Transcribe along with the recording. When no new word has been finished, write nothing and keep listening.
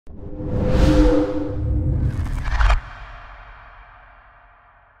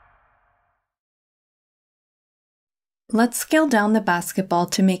Let's scale down the basketball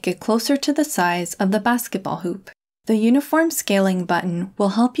to make it closer to the size of the basketball hoop. The uniform scaling button will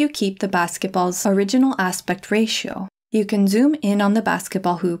help you keep the basketball's original aspect ratio. You can zoom in on the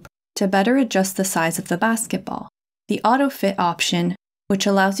basketball hoop to better adjust the size of the basketball. The AutoFit option, which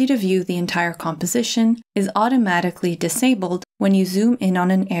allows you to view the entire composition, is automatically disabled when you zoom in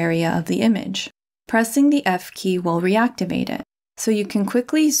on an area of the image. Pressing the F key will reactivate it, so you can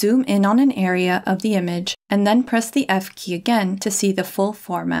quickly zoom in on an area of the image and then press the F key again to see the full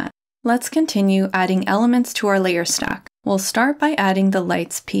format. Let's continue adding elements to our layer stack. We'll start by adding the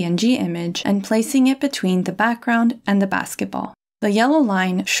lights PNG image and placing it between the background and the basketball. The yellow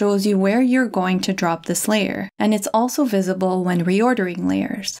line shows you where you're going to drop this layer, and it's also visible when reordering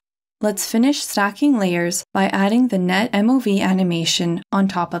layers. Let's finish stacking layers by adding the net MOV animation on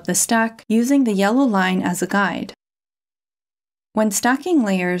top of the stack using the yellow line as a guide. When stacking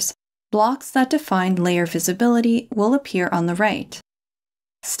layers, blocks that define layer visibility will appear on the right.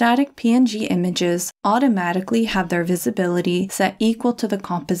 Static PNG images automatically have their visibility set equal to the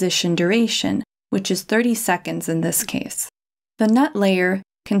composition duration, which is 30 seconds in this case. The net layer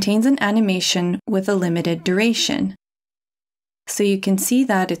contains an animation with a limited duration, so you can see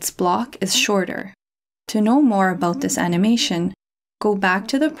that its block is shorter. To know more about this animation, go back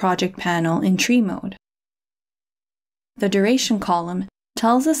to the project panel in tree mode. The duration column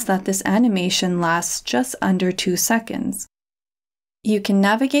tells us that this animation lasts just under 2 seconds. You can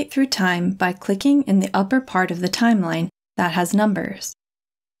navigate through time by clicking in the upper part of the timeline that has numbers.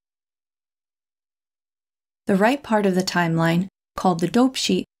 The right part of the timeline, called the dope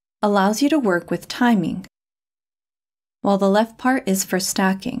sheet, allows you to work with timing, while the left part is for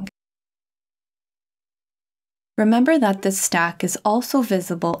stacking. Remember that this stack is also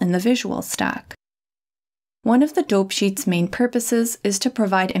visible in the visual stack. One of the dope sheet's main purposes is to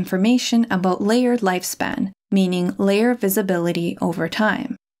provide information about layer lifespan, meaning layer visibility over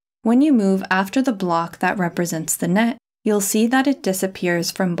time. When you move after the block that represents the net, you'll see that it disappears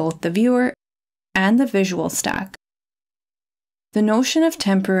from both the viewer and the visual stack. The notion of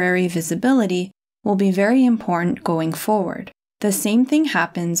temporary visibility will be very important going forward. The same thing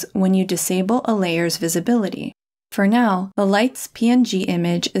happens when you disable a layer's visibility. For now, the lights PNG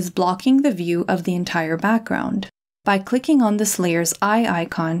image is blocking the view of the entire background. By clicking on this layer's eye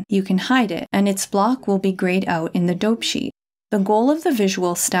icon, you can hide it, and its block will be grayed out in the dope sheet. The goal of the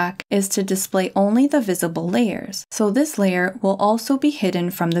visual stack is to display only the visible layers, so this layer will also be hidden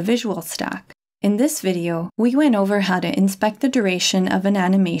from the visual stack. In this video, we went over how to inspect the duration of an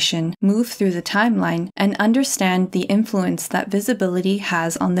animation, move through the timeline, and understand the influence that visibility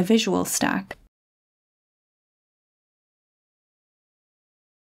has on the visual stack.